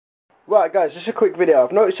Right guys, just a quick video.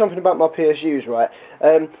 I've noticed something about my PSUs, right?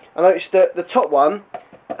 I noticed that the top one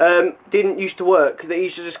didn't used to work. They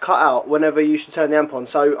used to just cut out whenever you used to turn the amp on.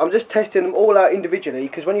 So I'm just testing them all out individually,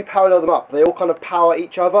 because when you parallel them up, they all kind of power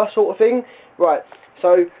each other sort of thing. Right,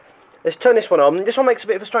 so let's turn this one on. This one makes a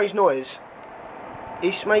bit of a strange noise. It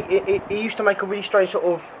used to make a really strange sort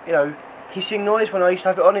of, you know, hissing noise when I used to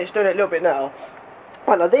have it on. It's doing it a little bit now.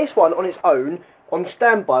 Right, now this one on its own, on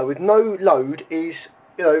standby with no load, is,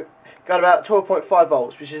 you know, going about 12.5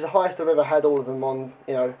 volts, which is the highest I've ever had all of them on,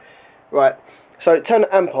 you know. Right, so turn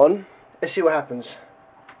the amp on, let's see what happens.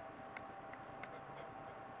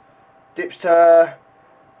 Dips to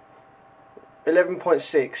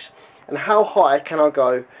 11.6, and how high can I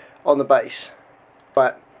go on the bass?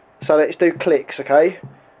 Right, so let's do clicks, okay?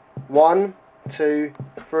 1, 2,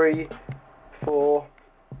 3, 4.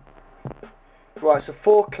 Right, so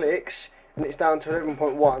 4 clicks, and it's down to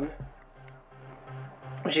 11.1.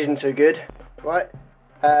 which isn't too good, right?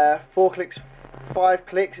 4 clicks, 5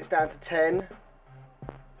 clicks, it's down to 10.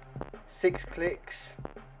 6 clicks,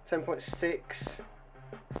 10.6.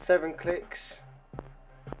 7 clicks,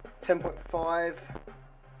 10.5.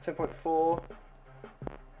 10.4.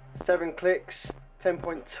 7 clicks,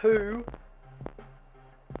 10.2.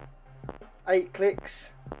 8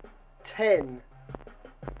 clicks, 10.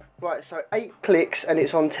 Right, so 8 clicks and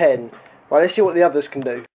it's on 10. Right, let's see what the others can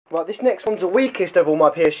do. Right, this next one's the weakest of all my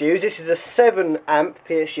PSUs. This is a 7 amp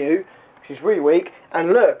PSU, which is really weak.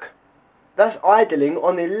 And look, that's idling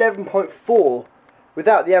on the 11.4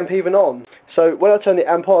 without the amp even on. So when I turn the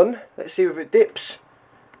amp on, let's see if it dips.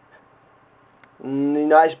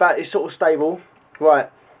 No, it's sort of stable. Right,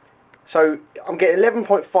 so I'm getting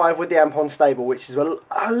 11.5 with the amp on stable, which is a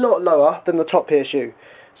lot lower than the top PSU.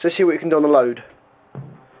 So let's see what you can do on the load.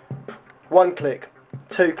 1 click,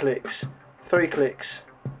 2 clicks, 3 clicks,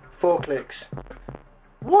 4 clicks.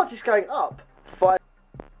 What is going up? 5,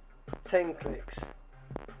 10 clicks.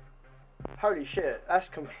 Holy shit, that's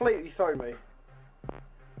completely thrown me.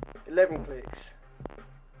 11 clicks.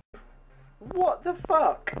 What the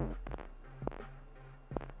fuck?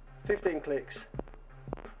 15 clicks.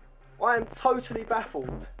 I am totally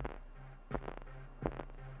baffled.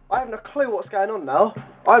 I haven't a clue what's going on now.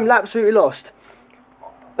 I'm absolutely lost.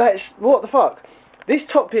 What the fuck? This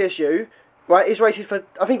top PSU, right, is rated for,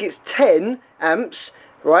 I think it's 10 amps,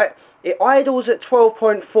 right? It idles at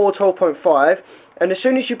 12.4, 12.5, and as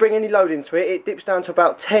soon as you bring any load into it, it dips down to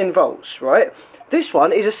about 10 volts, right? This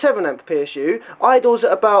one is a 7 amp PSU, idles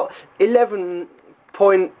at about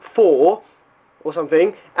 11.4 or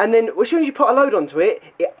something, and then as soon as you put a load onto it,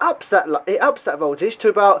 it ups that voltage to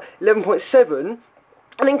about 11.7.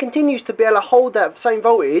 and then continues to be able to hold that same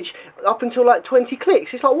voltage up until like 20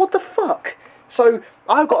 clicks. It's like, what the fuck? So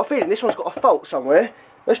I've got a feeling this one's got a fault somewhere.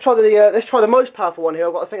 Let's try the most powerful one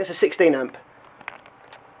here. I think it's a 16 amp.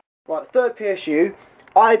 Right, third PSU,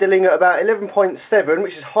 idling at about 11.7,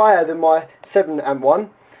 which is higher than my 7 amp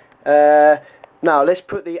one. Now let's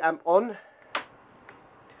put the amp on.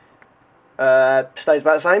 Stays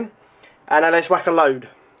about the same. And now let's whack a load.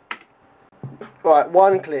 Right,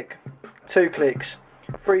 1 click, 2 clicks,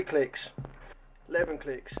 3 clicks, 11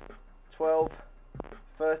 clicks, 12,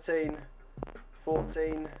 13,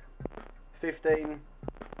 14, 15,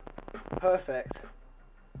 perfect.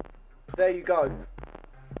 There you go.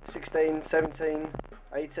 16, 17,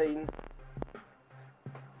 18.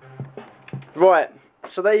 Right,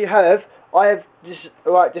 so there you have. I have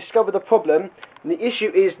discovered the problem, and the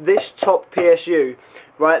issue is this top PSU.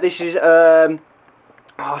 Right, this is I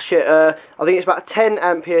think it's about a 10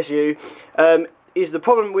 amp PSU. The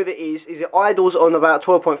problem with it is it idles on about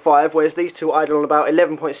 12.5, whereas these two idle on about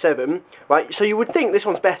 11.7, right? So you would think this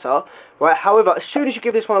one's better, right? However, as soon as you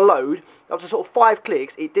give this one a load, up to sort of 5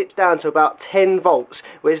 clicks, it dips down to about 10 volts,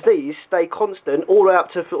 whereas these stay constant all the way up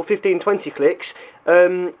to 15, 20 clicks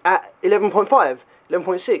at 11.5,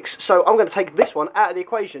 11.6. So I'm going to take this one out of the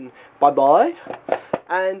equation. Bye-bye.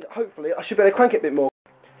 And hopefully I should be able to crank it a bit more.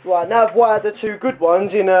 Right, now I've wired the 2 good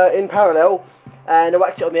ones in parallel, and I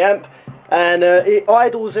whacked it on the amp. And it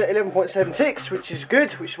idles at 11.76, which is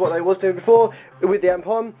good, which is what they was doing before with the amp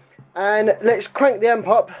on. And let's crank the amp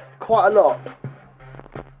up quite a lot.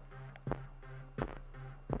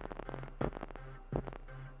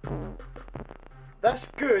 That's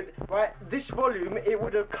good, right? This volume, it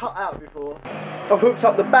would have cut out before. I've hooked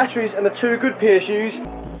up the batteries and the 2 good PSUs.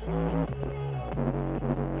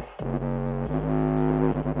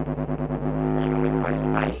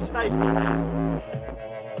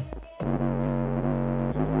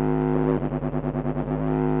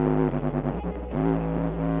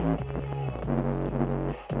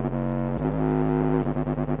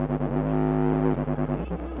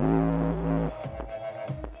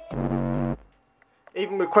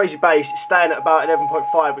 even with crazy bass, it's staying at about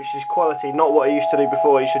 11.5, which is quality, not what it used to do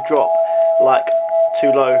before. It used to drop like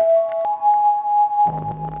too low.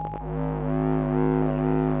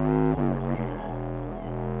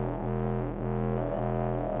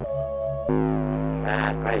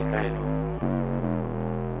 Great.